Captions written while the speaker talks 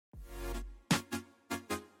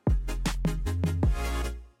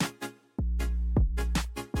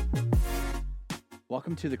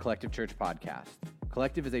Welcome to the Collective Church Podcast.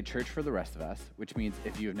 Collective is a church for the rest of us, which means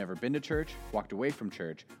if you have never been to church, walked away from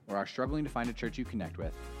church, or are struggling to find a church you connect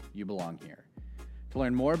with, you belong here. To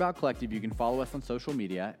learn more about Collective, you can follow us on social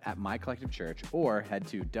media at My Collective Church or head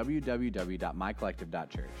to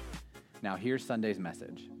www.mycollective.church. Now here's Sunday's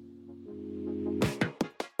message.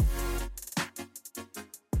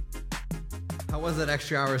 How was that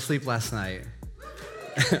extra hour of sleep last night?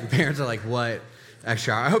 Parents are like, what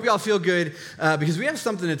extra hour? I hope y'all feel good because we have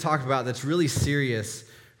something to talk about that's really serious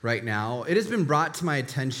right now. It has been brought to my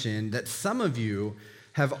attention that some of you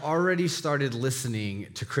have already started listening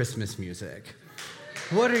to Christmas music.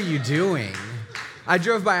 What are you doing? I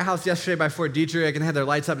drove by a house yesterday by Fort Detrick and had their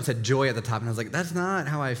lights up and said joy at the top. And I was like, that's not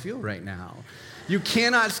how I feel right now. You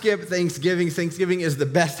cannot skip Thanksgiving. Thanksgiving is the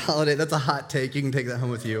best holiday. That's a hot take. You can take that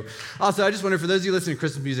home with you. Also, I just wonder, for those of you listening to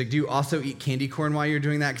Christmas music, do you also eat candy corn while you're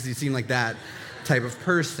doing that? Because you seem like that type of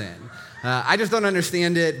person. I just don't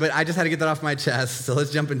understand it, but I just had to get that off my chest. So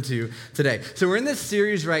let's jump into today. So we're in this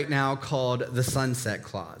series right now called The Sunset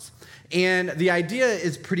Clause. And the idea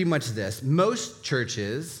is pretty much this. Most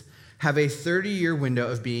churches have a 30-year window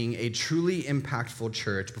of being a truly impactful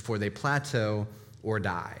church before they plateau or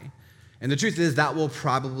die. And the truth is that will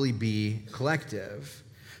probably be Collective.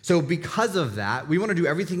 So because of that, we want to do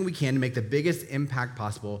everything we can to make the biggest impact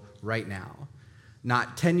possible right now.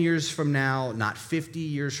 Not 10 years from now, not 50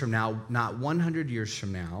 years from now, not 100 years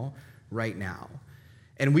from now, right now.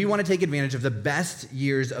 And we want to take advantage of the best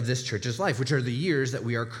years of this church's life, which are the years that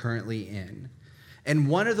we are currently in. And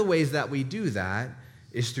one of the ways that we do that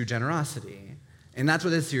is through generosity. And that's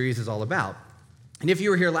what this series is all about. And if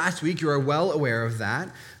you were here last week, you are well aware of that.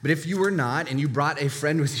 But if you were not, and you brought a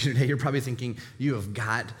friend with you today, you're probably thinking, you have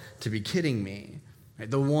got to be kidding me. Right?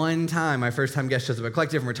 The one time, my first time guest shows up at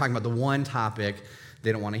Collective, and we're talking about the one topic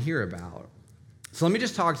they don't want to hear about. So let me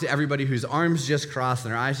just talk to everybody whose arms just crossed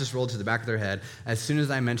and their eyes just rolled to the back of their head as soon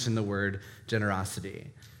as I mention the word generosity.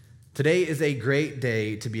 Today is a great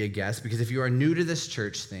day to be a guest because if you are new to this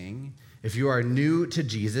church thing, if you are new to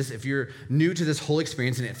Jesus, if you're new to this whole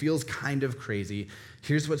experience and it feels kind of crazy,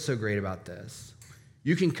 here's what's so great about this.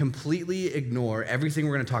 You can completely ignore everything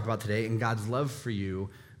we're going to talk about today, and God's love for you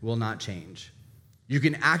will not change. You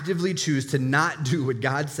can actively choose to not do what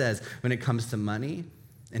God says when it comes to money,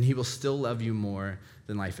 and he will still love you more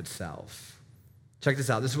than life itself. Check this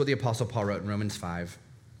out. This is what the Apostle Paul wrote in Romans 5.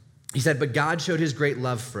 He said, "But God showed his great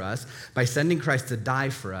love for us by sending Christ to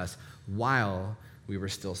die for us while we were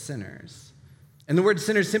still sinners." And the word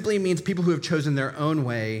sinners simply means people who have chosen their own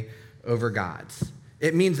way over God's.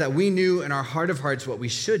 It means that we knew in our heart of hearts what we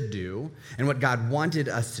should do and what God wanted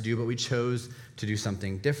us to do, but we chose to do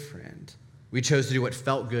something different. We chose to do what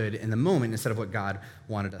felt good in the moment instead of what God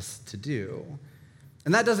wanted us to do.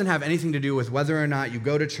 And that doesn't have anything to do with whether or not you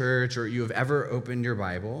go to church or you have ever opened your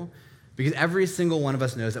Bible, because every single one of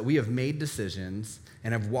us knows that we have made decisions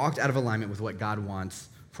and have walked out of alignment with what God wants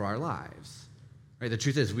for our lives. Right? The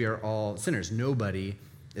truth is we are all sinners. Nobody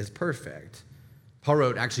is perfect. Paul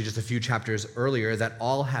wrote actually just a few chapters earlier that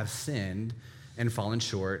all have sinned and fallen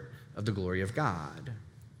short of the glory of God.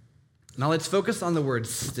 Now let's focus on the word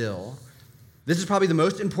still. This is probably the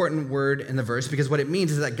most important word in the verse because what it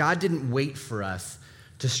means is that God didn't wait for us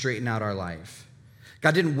to straighten out our life.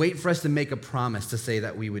 God didn't wait for us to make a promise to say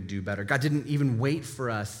that we would do better. God didn't even wait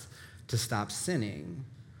for us to stop sinning.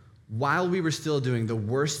 While we were still doing the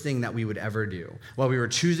worst thing that we would ever do, while we were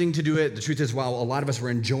choosing to do it, the truth is while a lot of us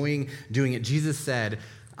were enjoying doing it, Jesus said,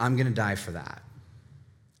 I'm going to die for that.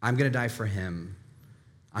 I'm going to die for him.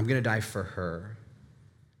 I'm going to die for her.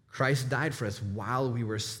 Christ died for us while we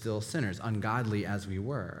were still sinners, ungodly as we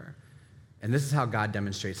were. And this is how God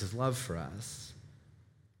demonstrates his love for us.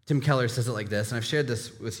 Tim Keller says it like this, and I've shared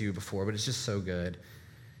this with you before, but it's just so good.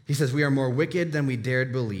 He says, "We are more wicked than we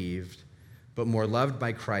dared believe, but more loved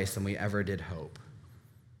by Christ than we ever did hope."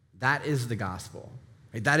 That is the gospel.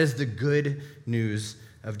 Right? That is the good news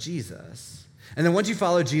of Jesus. And then once you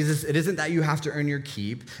follow Jesus, it isn't that you have to earn your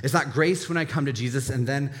keep. It's not grace when I come to Jesus and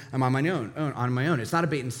then I'm on my own. It's not a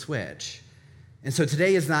bait and switch. And so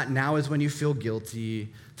today is not now is when you feel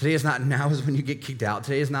guilty. Today is not now is when you get kicked out.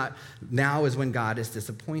 Today is not now is when God is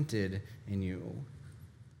disappointed in you,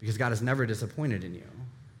 because God is never disappointed in you.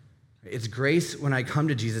 It's grace when I come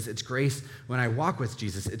to Jesus. It's grace when I walk with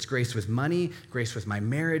Jesus. It's grace with money, grace with my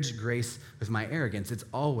marriage, grace with my arrogance. It's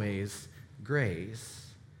always grace.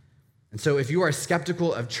 And so if you are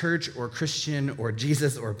skeptical of church or Christian or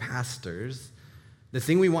Jesus or pastors, the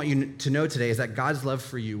thing we want you to know today is that God's love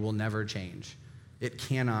for you will never change. It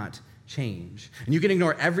cannot change. And you can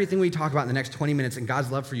ignore everything we talk about in the next 20 minutes, and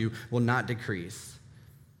God's love for you will not decrease.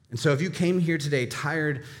 And so if you came here today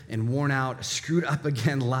tired and worn out, screwed up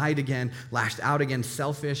again, lied again, lashed out again,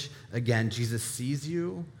 selfish again, Jesus sees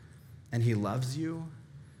you and he loves you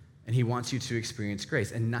and he wants you to experience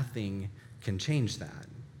grace, and nothing can change that.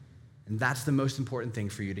 And that's the most important thing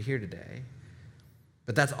for you to hear today.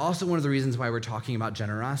 But that's also one of the reasons why we're talking about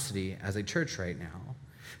generosity as a church right now.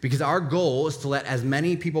 Because our goal is to let as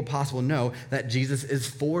many people possible know that Jesus is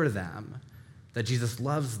for them, that Jesus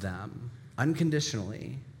loves them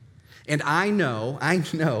unconditionally. And I know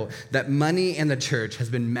that money and the church has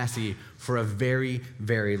been messy for a very,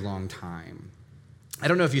 very long time. I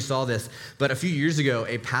don't know if you saw this, but a few years ago,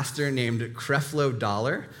 a pastor named Creflo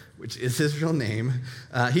Dollar, which is his real name,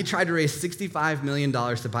 he tried to raise $65 million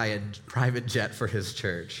to buy a private jet for his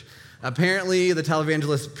church. Apparently, the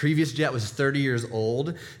televangelist's previous jet was 30 years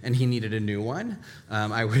old, and he needed a new one.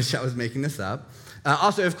 I wish I was making this up.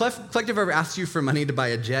 Also, if Collective ever asks you for money to buy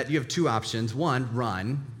a jet, you have two options. One,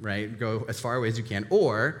 run, right? Go as far away as you can.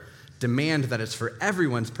 Or demand that it's for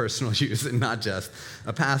everyone's personal use and not just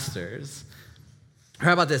a pastor's.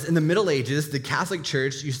 How about this? In the Middle Ages, the Catholic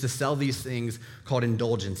Church used to sell these things called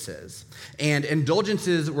indulgences. And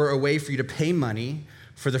indulgences were a way for you to pay money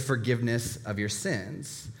for the forgiveness of your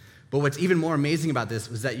sins. But what's even more amazing about this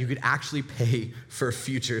was that you could actually pay for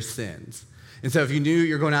future sins. And so if you knew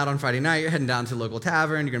you're going out on Friday night, you're heading down to a local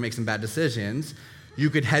tavern, you're going to make some bad decisions, you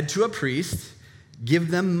could head to a priest, give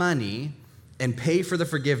them money, and pay for the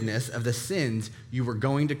forgiveness of the sins you were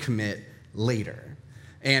going to commit later.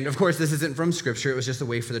 And of course, this isn't from Scripture. It was just a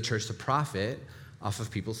way for the church to profit off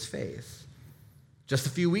of people's faith. Just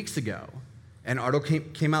a few weeks ago, an article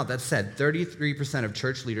came out that said 33% of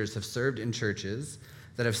church leaders have served in churches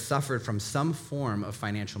that have suffered from some form of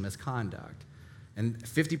financial misconduct. And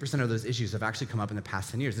 50% of those issues have actually come up in the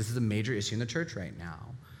past 10 years. This is a major issue in the church right now.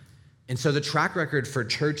 And so the track record for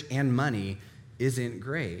church and money isn't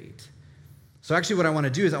great. So actually what I want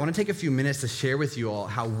to do is I want to take a few minutes to share with you all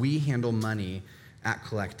how we handle money at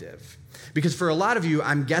Collective. Because for a lot of you,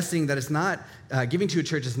 I'm guessing that it's not, giving to a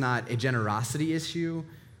church is not a generosity issue,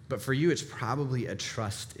 but for you, it's probably a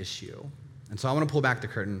trust issue. And so I want to pull back the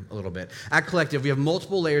curtain a little bit. At Collective, we have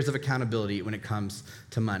multiple layers of accountability when it comes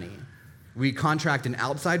to money. We contract an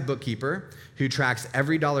outside bookkeeper who tracks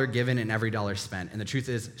every dollar given and every dollar spent. And the truth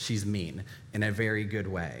is, she's mean in a very good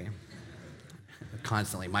way.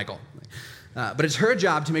 Constantly, Michael. But it's her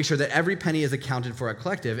job to make sure that every penny is accounted for at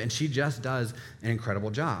Collective, and she just does an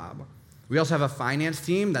incredible job. We also have a finance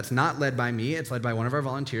team that's not led by me. It's led by one of our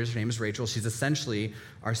volunteers. Her name is Rachel. She's essentially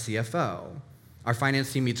our CFO. Our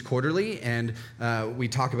finance team meets quarterly, and we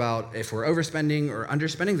talk about if we're overspending or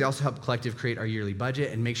underspending. They also help Collective create our yearly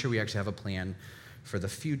budget and make sure we actually have a plan for the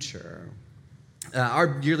future.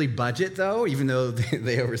 Our yearly budget, though, even though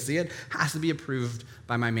they oversee it, has to be approved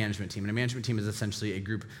by my management team. And a management team is essentially a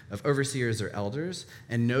group of overseers or elders,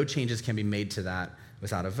 and no changes can be made to that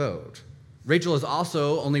without a vote. Rachel is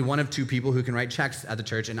also only one of two people who can write checks at the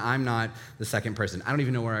church, and I'm not the second person. I don't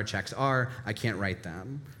even know where our checks are. I can't write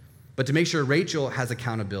them. But to make sure Rachel has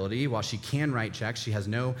accountability, while she can write checks, she has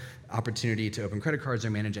no opportunity to open credit cards or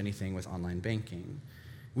manage anything with online banking.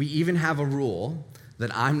 We even have a rule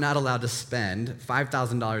that I'm not allowed to spend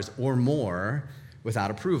 $5,000 or more without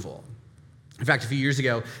approval. In fact, a few years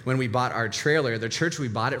ago, when we bought our trailer, the church we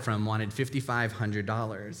bought it from wanted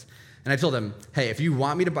 $5,500. And I told them, hey, if you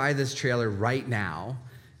want me to buy this trailer right now,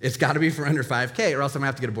 it's got to be for under $5,000, or else I'm going to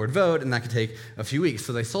have to get a board vote, and that could take a few weeks.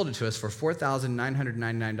 So they sold it to us for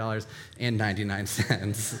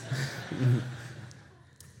 $4,999.99.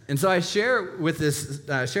 And so I share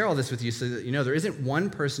all this with you so that you know there isn't one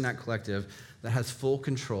person at Collective that has full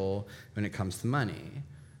control when it comes to money.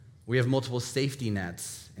 We have multiple safety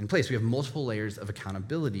nets in place. We have multiple layers of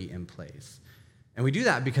accountability in place. And we do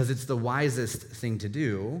that because it's the wisest thing to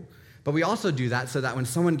do. But we also do that so that when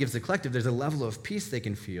someone gives to Collective, there's a level of peace they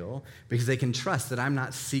can feel because they can trust that I'm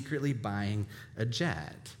not secretly buying a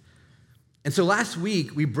jet. And so last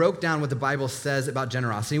week, we broke down what the Bible says about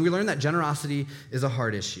generosity, and we learned that generosity is a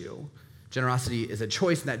hard issue. Generosity is a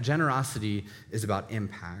choice, and that generosity is about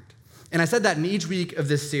impact. And I said that in each week of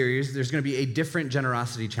this series, there's going to be a different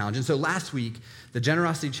generosity challenge. And so last week, the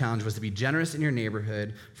generosity challenge was to be generous in your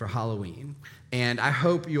neighborhood for Halloween. And I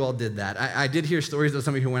hope you all did that. I did hear stories of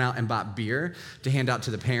somebody who went out and bought beer to hand out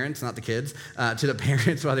to the parents, not the kids, to the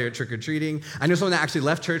parents while they were trick-or-treating. I know someone that actually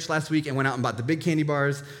left church last week and went out and bought the big candy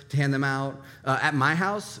bars to hand them out. At my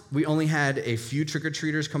house, we only had a few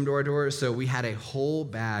trick-or-treaters come to our door, so we had a whole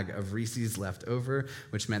bag of Reese's left over,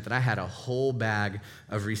 which meant that I had a whole bag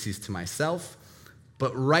of Reese's to myself.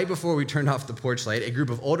 But right before we turned off the porch light, a group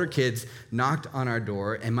of older kids knocked on our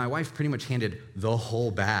door, and my wife pretty much handed the whole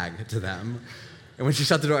bag to them. And when she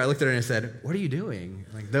shut the door, I looked at her and I said, what are you doing?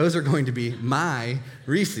 Like, those are going to be my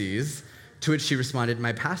Reese's. To which she responded,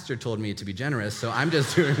 my pastor told me to be generous, so I'm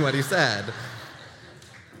just doing what he said.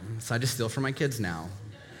 So I just steal from my kids now.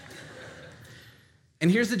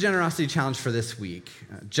 And here's the generosity challenge for this week.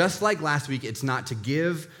 Just like last week, it's not to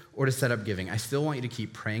give or to set up giving. I still want you to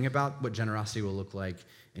keep praying about what generosity will look like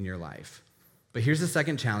in your life. But here's the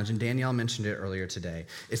second challenge, and Danielle mentioned it earlier today.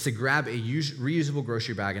 It's to grab a reusable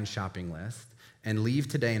grocery bag and shopping list and leave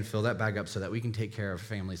today and fill that bag up so that we can take care of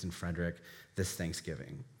families in Frederick this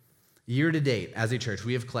Thanksgiving. Year to date, as a church,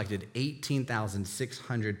 we have collected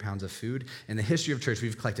 18,600 pounds of food. In the history of church,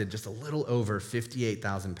 we've collected just a little over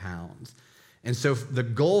 58,000 pounds. And so the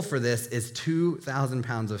goal for this is 2,000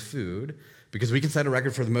 pounds of food, because we can set a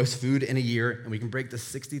record for the most food in a year, and we can break the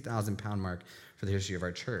 60,000 pound mark for the history of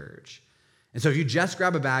our church. And so if you just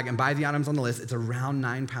grab a bag and buy the items on the list, it's around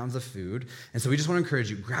 9 pounds of food. And so we just want to encourage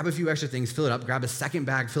you, grab a few extra things, fill it up, grab a second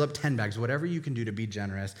bag, fill up 10 bags, whatever you can do to be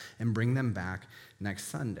generous, and bring them back next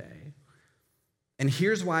Sunday. And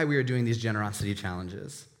here's why we are doing these generosity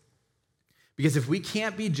challenges. Because if we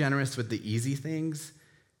can't be generous with the easy things,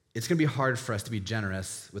 it's going to be hard for us to be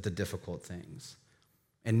generous with the difficult things.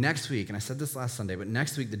 And next week, and I said this last Sunday, but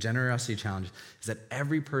next week, the generosity challenge is that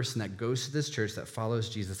every person that goes to this church that follows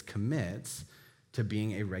Jesus commits to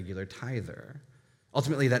being a regular tither.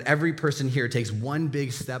 Ultimately, that every person here takes one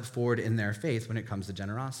big step forward in their faith when it comes to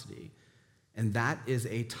generosity. And that is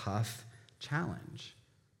a tough challenge.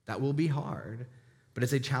 That will be hard, but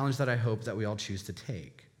it's a challenge that I hope that we all choose to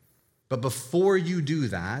take. But before you do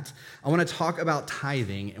that, I want to talk about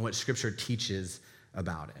tithing and what Scripture teaches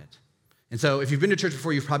about it. And so if you've been to church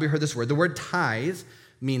before, you've probably heard this word. The word tithe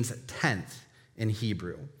means tenth in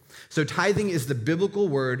Hebrew. So tithing is the biblical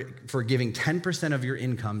word for giving 10% of your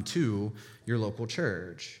income to your local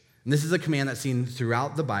church. And this is a command that's seen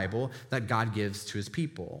throughout the Bible that God gives to his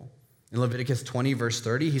people. In Leviticus 20, verse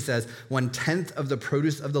 30, he says, 1/10 of the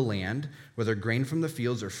produce of the land, whether grain from the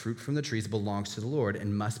fields or fruit from the trees, belongs to the Lord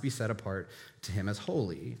and must be set apart to him as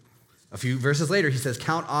holy. A few verses later, he says,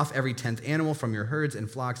 count off every 10th animal from your herds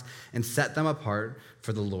and flocks and set them apart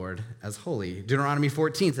for the Lord as holy. Deuteronomy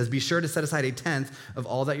 14 says, be sure to set aside 1/10 of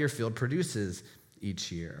all that your field produces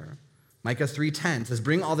each year. Micah 3:10 says,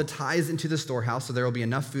 bring all the tithes into the storehouse so there will be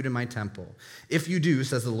enough food in my temple. If you do,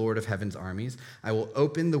 says the Lord of heaven's armies, I will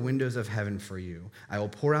open the windows of heaven for you. I will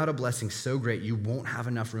pour out a blessing so great you won't have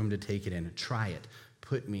enough room to take it in. Try it.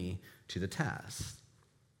 Put me to the test.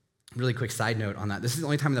 Really quick side note on that. This is the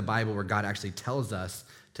only time in the Bible where God actually tells us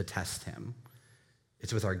to test him.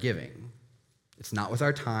 It's with our giving. It's not with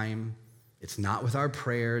our time. It's not with our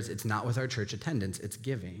prayers. It's not with our church attendance. It's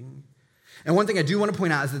giving. And one thing I do want to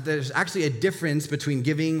point out is that there's actually a difference between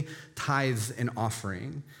giving, tithes, and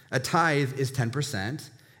offering. A tithe is 10%.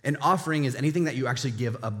 An offering is anything that you actually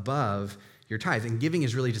give above your tithe. And giving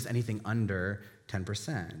is really just anything under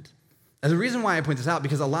 10%. And the reason why I point this out,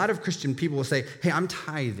 because a lot of Christian people will say, hey, I'm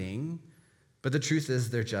tithing, but the truth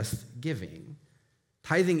is they're just giving.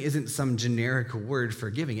 Tithing isn't some generic word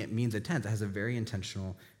for giving. It means 1/10. It has a very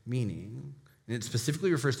intentional meaning. And it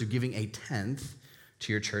specifically refers to giving 1/10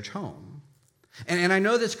 to your church home. And I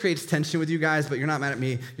know this creates tension with you guys, but you're not mad at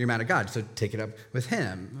me, you're mad at God, so take it up with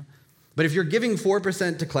him. But if you're giving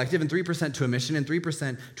 4% to collective and 3% to a mission and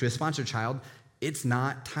 3% to a sponsored child, it's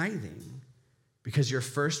not tithing, because your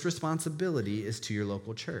first responsibility is to your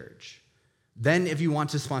local church. Then if you want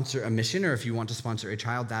to sponsor a mission or if you want to sponsor a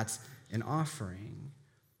child, that's an offering.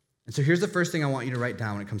 And so here's the first thing I want you to write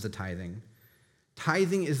down when it comes to tithing.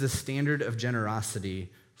 Tithing is the standard of generosity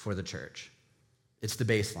for the church. It's the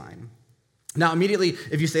baseline. Now, immediately,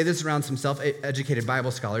 if you say this around some self-educated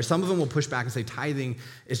Bible scholars, some of them will push back and say tithing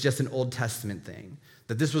is just an Old Testament thing,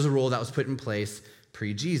 that this was a rule that was put in place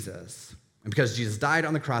pre-Jesus. And because Jesus died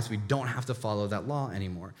on the cross, we don't have to follow that law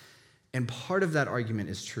anymore. And part of that argument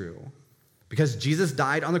is true. Because Jesus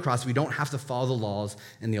died on the cross, we don't have to follow the laws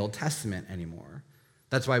in the Old Testament anymore.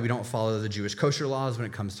 That's why we don't follow the Jewish kosher laws when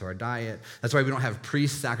it comes to our diet. That's why we don't have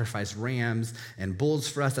priests sacrifice rams and bulls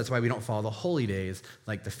for us. That's why we don't follow the holy days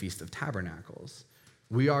like the Feast of Tabernacles.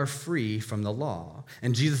 We are free from the law.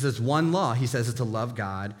 And Jesus' one law, he says, is to love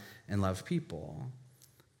God and love people.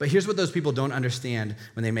 But here's what those people don't understand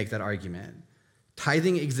when they make that argument.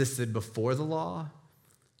 Tithing existed before the law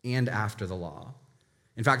and after the law.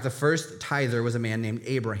 In fact, the first tither was a man named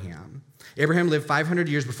Abraham. Abraham lived 500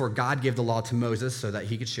 years before God gave the law to Moses so that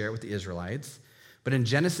he could share it with the Israelites. But in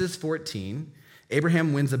Genesis 14,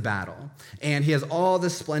 Abraham wins a battle, and he has all the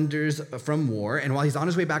splendors from war, and while he's on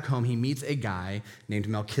his way back home, he meets a guy named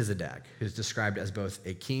Melchizedek, who's described as both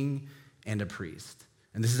a king and a priest.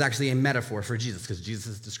 And this is actually a metaphor for Jesus, because Jesus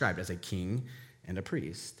is described as a king and a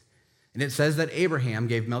priest. And it says that Abraham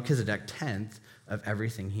gave Melchizedek 10th of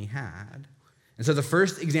everything he had. And so the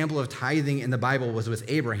first example of tithing in the Bible was with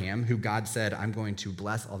Abraham, who God said, I'm going to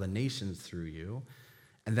bless all the nations through you.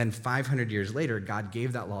 And then 500 years later, God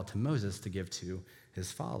gave that law to Moses to give to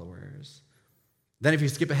his followers. Then if you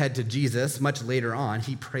skip ahead to Jesus, much later on,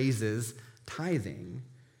 he praises tithing.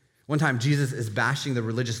 One time, Jesus is bashing the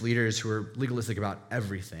religious leaders who are legalistic about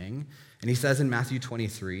everything. And he says in Matthew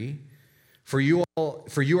 23, For you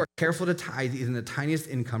are careful to tithe even the tiniest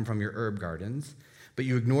income from your herb gardens, but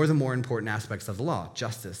you ignore the more important aspects of the law,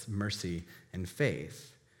 justice, mercy, and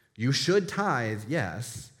faith. You should tithe,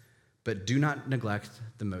 yes, but do not neglect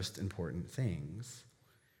the most important things.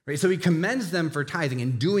 Right? So he commends them for tithing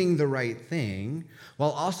and doing the right thing,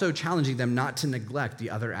 while also challenging them not to neglect the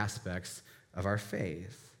other aspects of our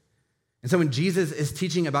faith. And so when Jesus is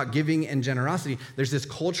teaching about giving and generosity, there's this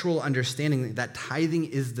cultural understanding that tithing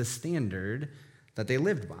is the standard that they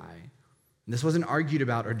lived by. And this wasn't argued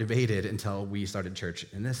about or debated until we started church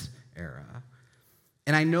in this era.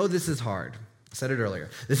 And I know this is hard. I said it earlier.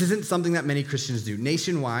 This isn't something that many Christians do.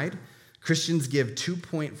 Nationwide, Christians give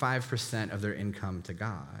 2.5% of their income to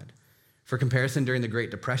God. For comparison, during the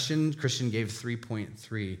Great Depression, Christians gave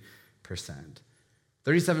 3.3%.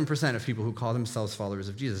 37% of people who call themselves followers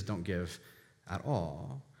of Jesus don't give at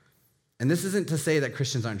all. And this isn't to say that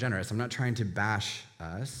Christians aren't generous. I'm not trying to bash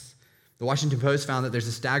us. The Washington Post found that there's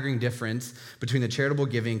a staggering difference between the charitable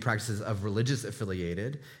giving practices of religious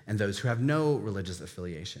affiliated and those who have no religious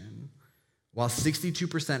affiliation. While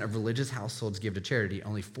 62% of religious households give to charity,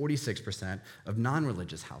 only 46% of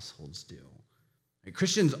non-religious households do.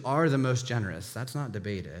 Christians are the most generous. That's not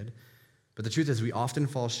debated. But the truth is we often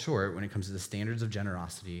fall short when it comes to the standards of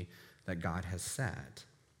generosity that God has set.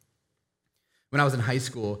 When I was in high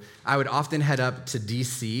school, I would often head up to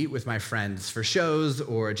DC with my friends for shows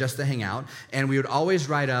or just to hang out, and we would always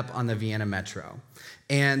ride up on the Vienna Metro.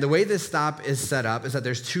 And the way this stop is set up is that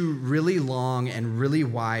there's two really long and really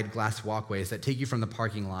wide glass walkways that take you from the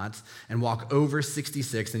parking lots and walk over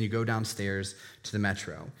 66, and you go downstairs to the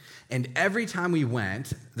Metro. And every time we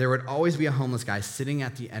went, there would always be a homeless guy sitting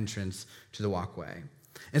at the entrance to the walkway.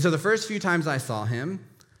 And so the first few times I saw him,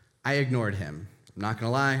 I ignored him. I'm not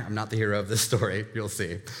gonna lie, I'm not the hero of this story, you'll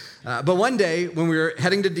see. But one day, when we were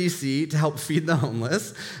heading to DC to help feed the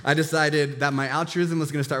homeless, I decided that my altruism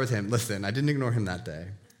was gonna start with him. Listen, I didn't ignore him that day.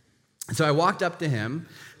 So I walked up to him,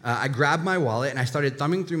 I grabbed my wallet, and I started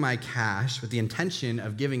thumbing through my cash with the intention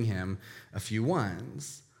of giving him a few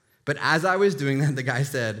ones. But as I was doing that, the guy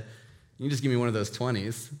said, "You can just give me one of those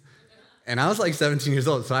 20s. And I was like 17 years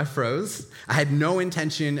old, so I froze. I had no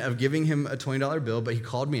intention of giving him a $20 bill, but he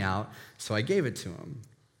called me out, so I gave it to him.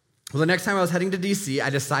 Well, the next time I was heading to DC,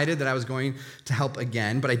 I decided that I was going to help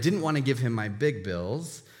again, but I didn't want to give him my big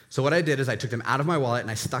bills. So what I did is I took them out of my wallet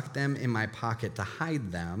and I stuck them in my pocket to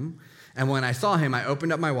hide them. And when I saw him, I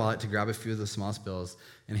opened up my wallet to grab a few of the smallest bills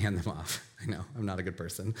and hand them off. I know, I'm not a good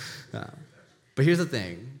person. But here's the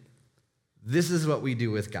thing. This is what we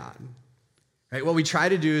do with God. Right? What we try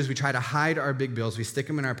to do is we try to hide our big bills, we stick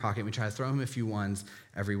them in our pocket, and we try to throw him a few ones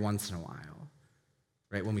every once in a while.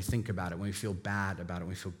 Right? When we think about it, when we feel bad about it,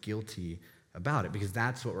 when we feel guilty about it, because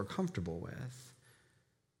that's what we're comfortable with.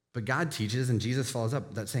 But God teaches, and Jesus follows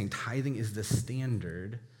up, that saying tithing is the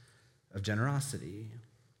standard of generosity.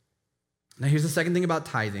 Now here's the second thing about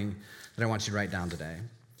tithing that I want you to write down today.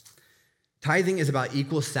 Tithing is about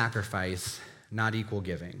equal sacrifice, not equal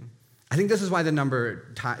giving. I think this is why the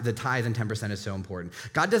tithe and 10% is so important.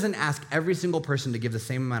 God doesn't ask every single person to give the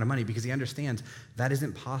same amount of money because he understands that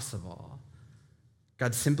isn't possible.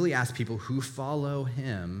 God simply asks people who follow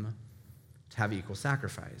him to have equal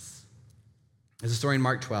sacrifice. There's a story in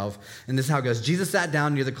Mark 12, and this is how it goes. Jesus sat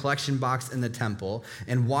down near the collection box in the temple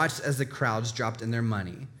and watched as the crowds dropped in their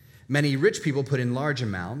money. Many rich people put in large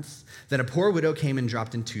amounts. Then a poor widow came and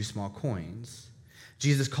dropped in 2 small coins.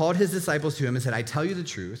 Jesus called his disciples to him and said, I tell you the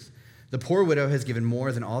truth, the poor widow has given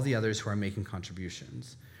more than all the others who are making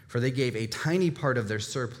contributions, for they gave a tiny part of their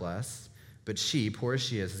surplus, but she, poor as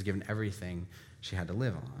she is, has given everything she had to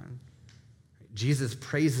live on. Jesus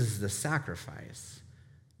praises the sacrifice,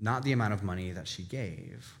 not the amount of money that she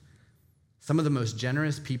gave. Some of the most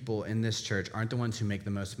generous people in this church aren't the ones who make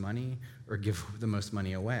the most money or give the most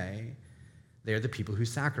money away. They're the people who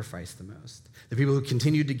sacrifice the most, the people who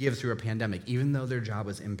continued to give through a pandemic, even though their job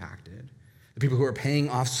was impacted. The people who are paying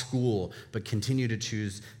off school but continue to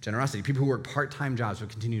choose generosity. People who work part-time jobs but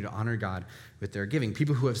continue to honor God with their giving.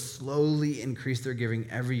 People who have slowly increased their giving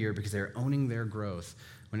every year because they're owning their growth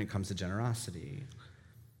when it comes to generosity.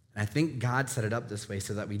 And I think God set it up this way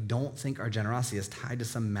so that we don't think our generosity is tied to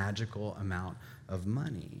some magical amount of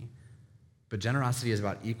money. But generosity is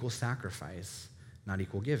about equal sacrifice, not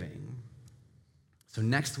equal giving. So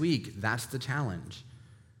next week, that's the challenge.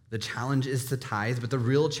 The challenge is to tithe, but the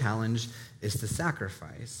real challenge is to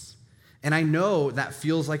sacrifice. And I know that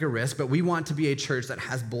feels like a risk, but we want to be a church that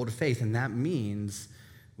has bold faith, and that means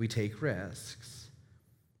we take risks.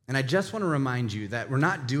 And I just want to remind you that we're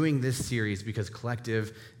not doing this series because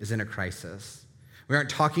Collective is in a crisis. We aren't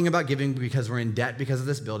talking about giving because we're in debt because of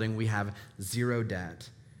this building. We have zero debt.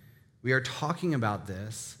 We are talking about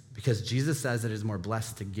this because Jesus says it is more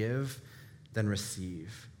blessed to give than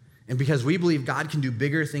receive. And because we believe God can do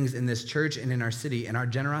bigger things in this church and in our city, and our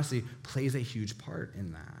generosity plays a huge part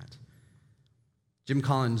in that. Jim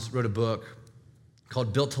Collins wrote a book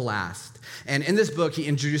called Built to Last. And in this book, he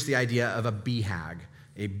introduced the idea of a BHAG,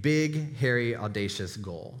 a big, hairy, audacious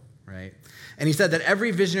goal, right? And he said that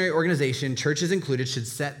every visionary organization, churches included, should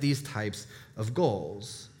set these types of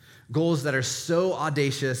goals. Goals that are so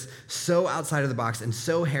audacious, so outside of the box, and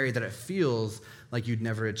so hairy that it feels like you'd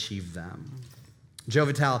never achieve them. Joe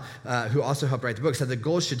Vitale, who also helped write the book, said the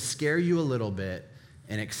goals should scare you a little bit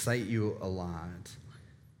and excite you a lot.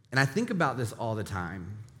 And I think about this all the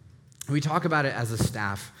time. We talk about it as a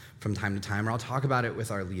staff from time to time, or I'll talk about it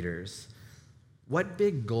with our leaders. What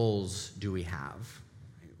big goals do we have?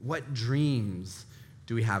 What dreams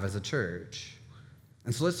do we have as a church?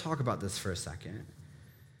 And so let's talk about this for a second.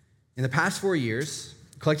 In the past 4 years,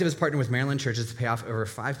 Collective has partnered with Maryland churches to pay off over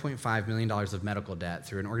 $5.5 million of medical debt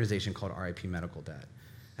through an organization called RIP Medical Debt.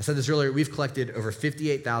 I said this earlier, we've collected over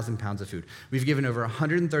 58,000 pounds of food. We've given over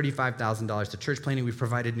 $135,000 to church planning. We've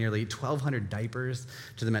provided nearly 1,200 diapers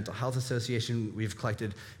to the Mental Health Association. We've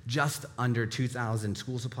collected just under 2,000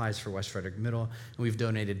 school supplies for West Frederick Middle, and we've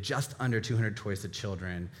donated just under 200 toys to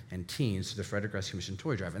children and teens to the Frederick Rescue Mission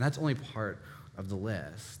Toy Drive, and that's only part of the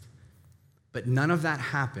list. But none of that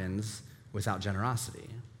happens without generosity,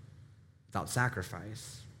 without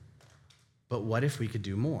sacrifice. But what if we could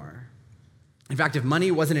do more? In fact, if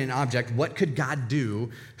money wasn't an object, what could God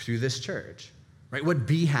do through this church? Right? What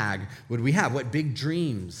BHAG would we have? What big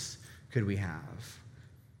dreams could we have?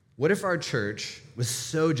 What if our church was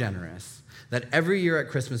so generous that every year at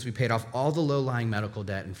Christmas we paid off all the low-lying medical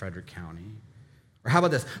debt in Frederick County? Or how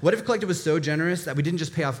about this? What if Collective was so generous that we didn't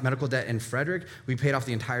just pay off medical debt in Frederick, we paid off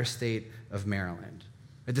the entire state of Maryland?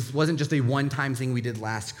 This wasn't just a one-time thing we did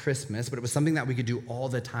last Christmas, but it was something that we could do all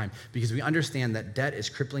the time because we understand that debt is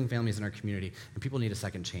crippling families in our community and people need a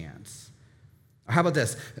second chance. Or how about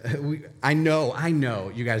this? I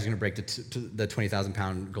know you guys are going to break the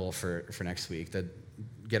 20,000-pound goal for next week, that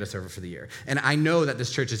get us over for the year. And I know that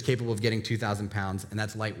this church is capable of getting 2,000 pounds, and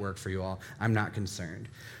that's light work for you all. I'm not concerned.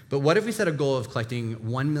 But what if we set a goal of collecting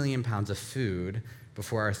 1 million pounds of food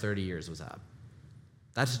before our 30 years was up?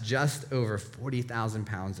 That's just over 40,000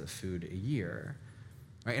 pounds of food a year,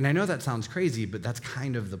 right? And I know that sounds crazy, but that's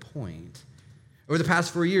kind of the point. Over the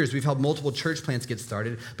past 4 years, we've helped multiple church plants get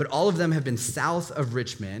started, but all of them have been south of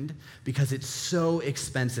Richmond because it's so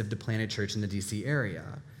expensive to plant a church in the DC area.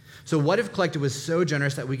 So what if Collective was so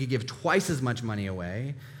generous that we could give twice as much money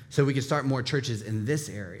away so we could start more churches in this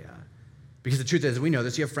area? Because the truth is, we know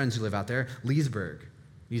this, you have friends who live out there. Leesburg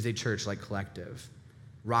needs a church like Collective.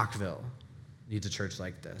 Rockville needs a church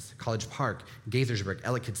like this. College Park, Gaithersburg,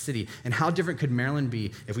 Ellicott City. And how different could Maryland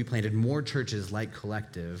be if we planted more churches like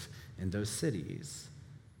Collective in those cities?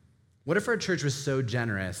 What if our church was so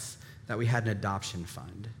generous that we had an adoption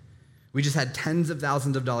fund? We just had tens of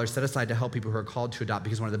thousands of dollars set aside to help people who are called to adopt,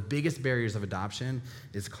 because one of the biggest barriers of adoption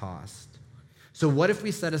is cost. So what if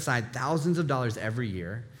we set aside thousands of dollars every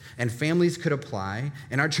year, and families could apply,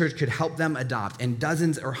 and our church could help them adopt, and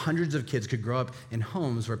dozens or hundreds of kids could grow up in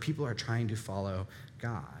homes where people are trying to follow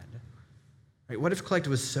God? Right? What if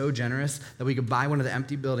Collective was so generous that we could buy one of the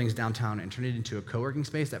empty buildings downtown and turn it into a co-working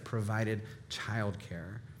space that provided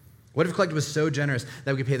childcare? What if Collective was so generous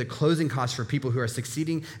that we could pay the closing costs for people who are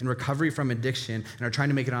succeeding in recovery from addiction and are trying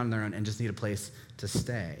to make it on their own and just need a place to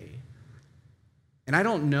stay? And I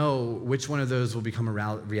don't know which one of those will become a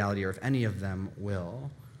reality or if any of them will.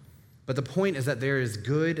 But the point is that there is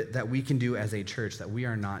good that we can do as a church that we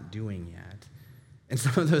are not doing yet. And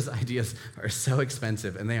some of those ideas are so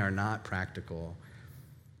expensive and they are not practical.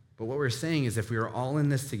 But what we're saying is if we were all in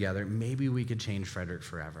this together, maybe we could change Frederick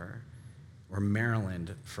forever, or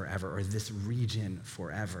Maryland forever, or this region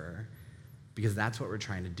forever, because that's what we're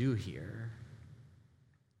trying to do here.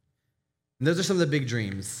 And those are some of the big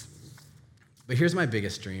dreams. But here's my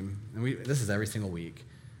biggest dream, and this is every single week.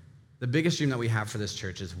 The biggest dream that we have for this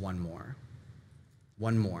church is one more.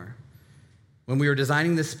 One more. When we were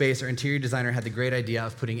designing this space, our interior designer had the great idea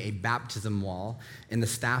of putting a baptism wall in the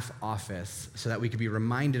staff office so that we could be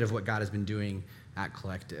reminded of what God has been doing at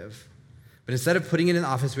Collective. But instead of putting it in the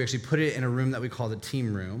office, we actually put it in a room that we call the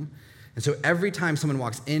team room. And so every time someone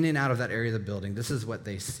walks in and out of that area of the building, this is what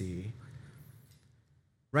they see.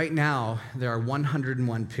 Right now, there are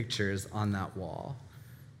 101 pictures on that wall,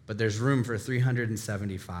 but there's room for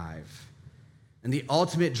 375. And the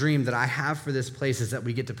ultimate dream that I have for this place is that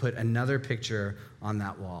we get to put another picture on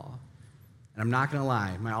that wall. And I'm not going to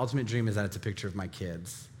lie, my ultimate dream is that it's a picture of my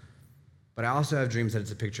kids. But I also have dreams that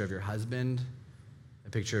it's a picture of your husband, a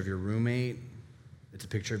picture of your roommate, it's a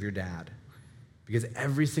picture of your dad. Because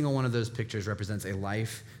every single one of those pictures represents a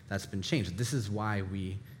life that's been changed. This is why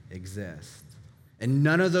we exist. And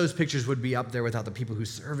none of those pictures would be up there without the people who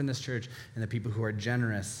serve in this church and the people who are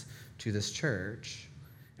generous to this church.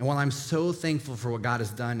 And while I'm so thankful for what God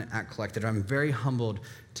has done at Collective, I'm very humbled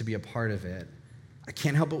to be a part of it. I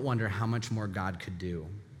can't help but wonder how much more God could do.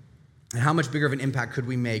 And how much bigger of an impact could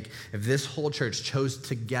we make if this whole church chose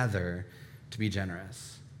together to be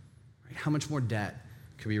generous? Right? How much more debt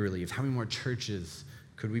could we relieve? How many more churches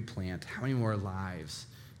could we plant? How many more lives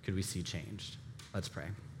could we see changed? Let's pray.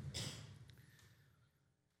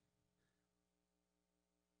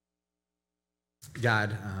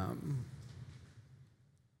 God,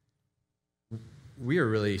 we are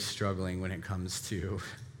really struggling when it comes to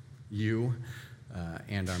you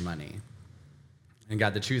and our money. And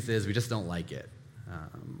God, the truth is, we just don't like it.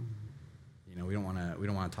 We don't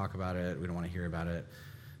want to talk about it. We don't want to hear about it.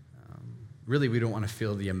 Really, we don't want to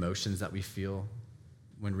feel the emotions that we feel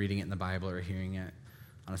when reading it in the Bible or hearing it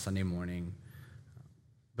on a Sunday morning.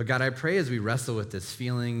 But God, I pray as we wrestle with this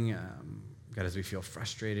feeling, God, as we feel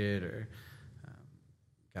frustrated or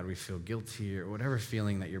God, we feel guilty or whatever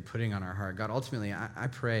feeling that you're putting on our heart. God, ultimately, I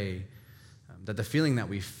pray that the feeling that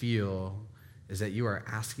we feel is that you are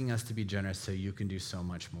asking us to be generous so you can do so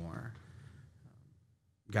much more.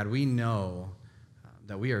 God, we know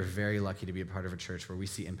that we are very lucky to be a part of a church where we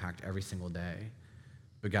see impact every single day.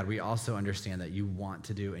 But God, we also understand that you want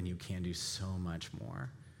to do and you can do so much more.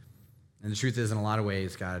 And the truth is, in a lot of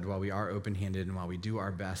ways, God, while we are open-handed and while we do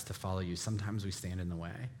our best to follow you, sometimes we stand in the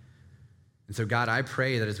way. And so, God, I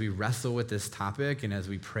pray that as we wrestle with this topic and as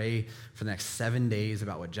we pray for the next 7 days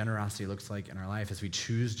about what generosity looks like in our life, as we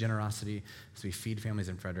choose generosity, as we feed families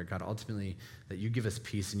in Frederick, God, ultimately that you give us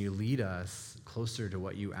peace and you lead us closer to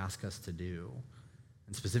what you ask us to do,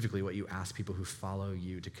 and specifically what you ask people who follow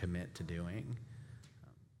you to commit to doing.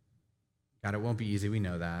 God, it won't be easy. We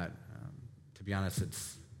know that. To be honest,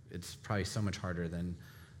 it's probably so much harder than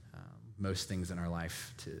most things in our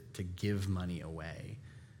life to give money away.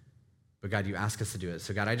 But God, you ask us to do it.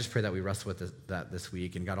 So God, I just pray that we wrestle with that this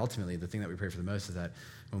week. And God, ultimately, the thing that we pray for the most is that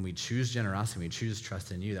when we choose generosity, we choose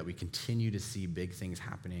trust in you, that we continue to see big things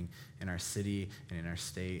happening in our city and in our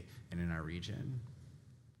state and in our region.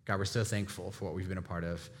 God, we're so thankful for what we've been a part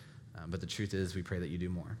of. But the truth is, we pray that you do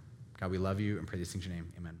more. God, we love you and pray these things in your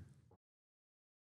name. Amen.